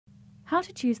How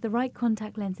to choose the right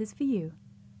contact lenses for you.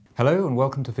 Hello and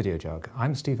welcome to Videojug.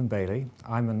 I'm Stephen Bailey.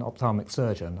 I'm an ophthalmic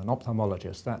surgeon, an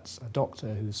ophthalmologist. That's a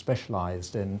doctor who's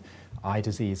specialised in eye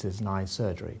diseases and eye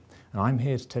surgery. And I'm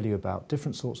here to tell you about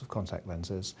different sorts of contact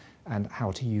lenses and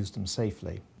how to use them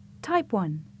safely. Type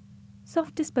 1.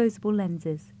 Soft disposable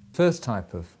lenses. First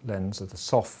type of lens are the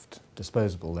soft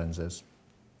disposable lenses.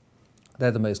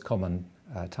 They're the most common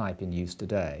type in use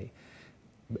today.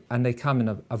 And they come in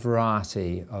a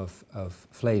variety of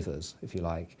flavours, if you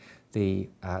like. There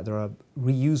are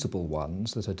reusable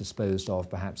ones that are disposed of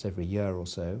perhaps every year or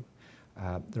so.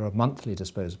 There are monthly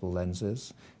disposable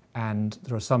lenses, and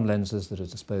there are some lenses that are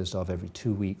disposed of every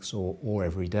 2 weeks or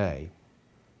every day.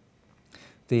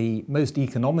 The most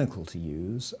economical to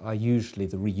use are usually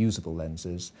the reusable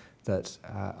lenses that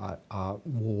are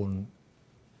worn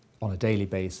on a daily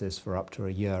basis for up to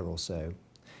a year or so.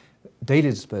 Daily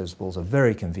disposables are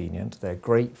very convenient. They're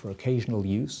great for occasional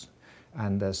use,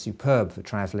 and they're superb for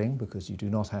travelling because you do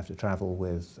not have to travel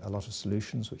with a lot of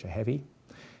solutions which are heavy.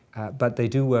 But they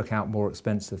do work out more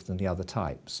expensive than the other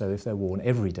types. So if they're worn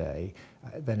every day,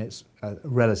 then it's a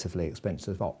relatively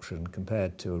expensive option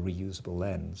compared to a reusable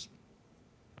lens.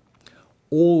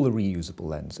 All the reusable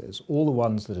lenses, all the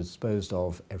ones that are disposed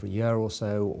of every year or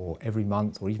so, or every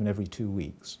month, or even every 2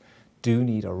 weeks, do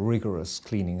need a rigorous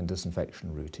cleaning and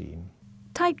disinfection routine.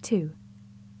 Type 2.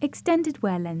 Extended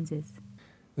wear lenses.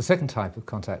 The second type of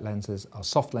contact lenses are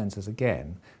soft lenses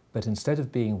again, but instead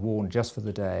of being worn just for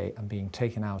the day and being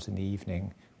taken out in the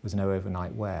evening with no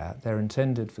overnight wear, they're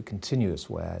intended for continuous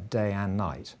wear, day and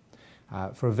night,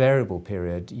 for a variable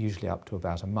period, usually up to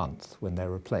about a month, when they're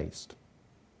replaced.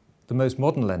 The most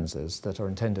modern lenses that are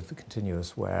intended for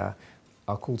continuous wear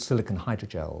are called silicone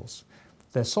hydrogels.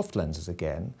 They're soft lenses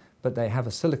again, but they have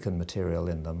a silicone material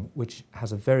in them which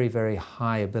has a very, very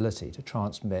high ability to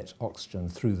transmit oxygen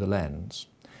through the lens.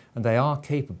 And they are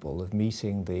capable of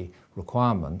meeting the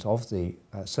requirement of the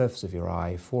surface of your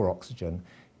eye for oxygen,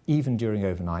 even during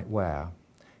overnight wear.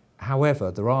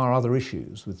 However, there are other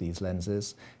issues with these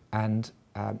lenses, and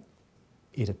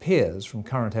it appears from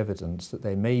current evidence that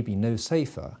they may be no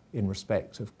safer in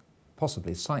respect of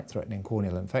possibly sight-threatening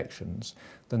corneal infections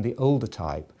than the older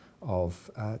type of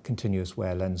continuous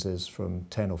wear lenses from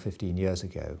 10 or 15 years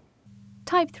ago.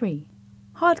 Type 3.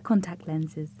 Hard contact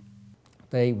lenses.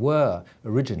 They were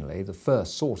originally the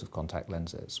first sort of contact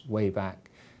lenses, way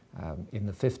back in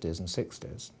the 50s and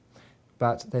 60s.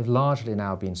 But they've largely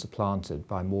now been supplanted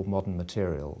by more modern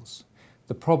materials.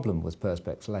 The problem with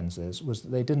Perspex lenses was that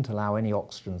they didn't allow any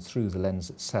oxygen through the lens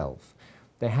itself.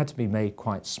 They had to be made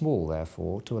quite small,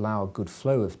 therefore, to allow a good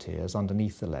flow of tears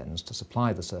underneath the lens to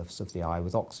supply the surface of the eye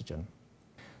with oxygen.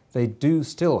 They do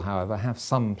still, however, have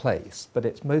some place, but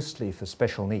it's mostly for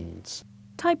special needs.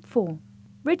 Type 4.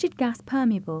 Rigid gas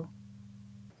permeable.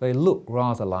 They look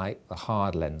rather like the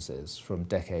hard lenses from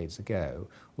decades ago,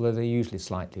 although they're usually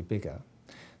slightly bigger.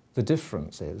 The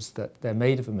difference is that they're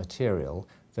made of a material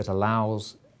that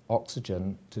allows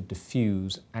oxygen to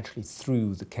diffuse actually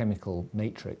through the chemical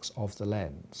matrix of the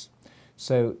lens.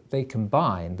 So they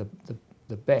combine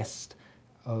the best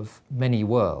of many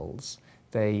worlds.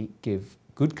 They give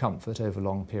good comfort over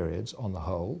long periods on the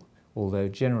whole, although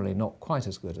generally not quite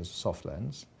as good as a soft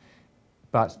lens,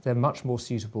 but they're much more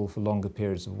suitable for longer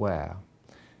periods of wear.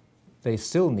 They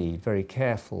still need very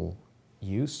careful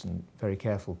use and very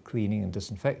careful cleaning and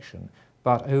disinfection,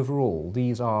 but overall,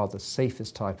 these are the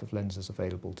safest type of lenses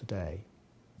available today.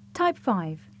 Type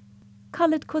 5.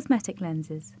 Coloured cosmetic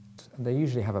lenses. They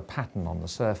usually have a pattern on the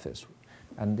surface,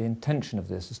 and the intention of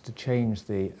this is to change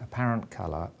the apparent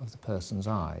colour of the person's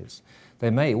eyes.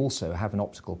 They may also have an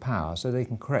optical power, so they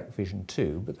can correct vision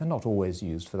too, but they're not always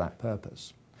used for that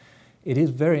purpose. It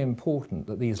is very important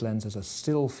that these lenses are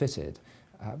still fitted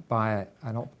by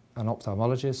an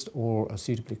ophthalmologist or a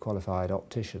suitably qualified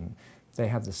optician. They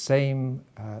have the same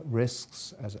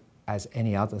risks as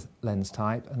any other lens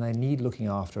type, and they need looking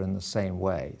after in the same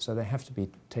way, so they have to be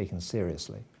taken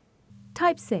seriously.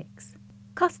 Type 6.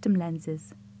 Custom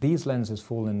lenses. These lenses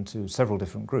fall into several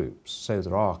different groups. So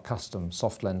there are custom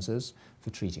soft lenses for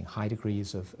treating high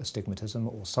degrees of astigmatism,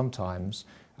 or sometimes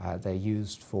they're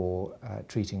used for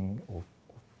treating or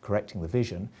correcting the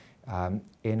vision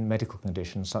in medical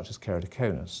conditions such as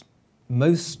keratoconus.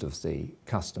 Most of the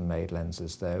custom-made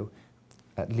lenses, though,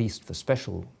 at least for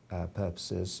special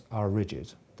purposes, are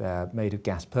rigid. They're made of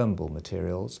gas-permeable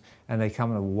materials, and they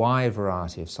come in a wide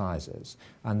variety of sizes.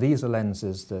 And these are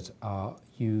lenses that are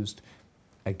used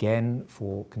again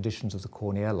for conditions of the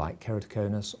cornea like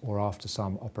keratoconus, or after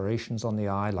some operations on the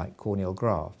eye like corneal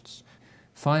grafts.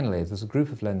 Finally, there's a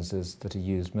group of lenses that are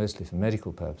used mostly for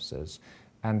medical purposes.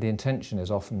 and the intention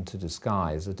is often to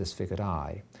disguise a disfigured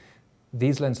eye.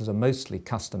 These lenses are mostly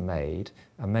custom made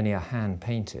and many are hand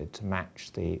painted to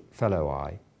match the fellow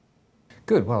eye.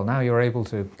 Good, well now you're able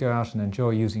to go out and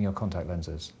enjoy using your contact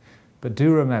lenses. But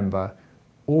do remember,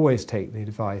 always take the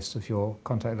advice of your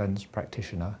contact lens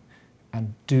practitioner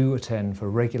and do attend for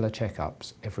regular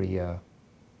checkups every year.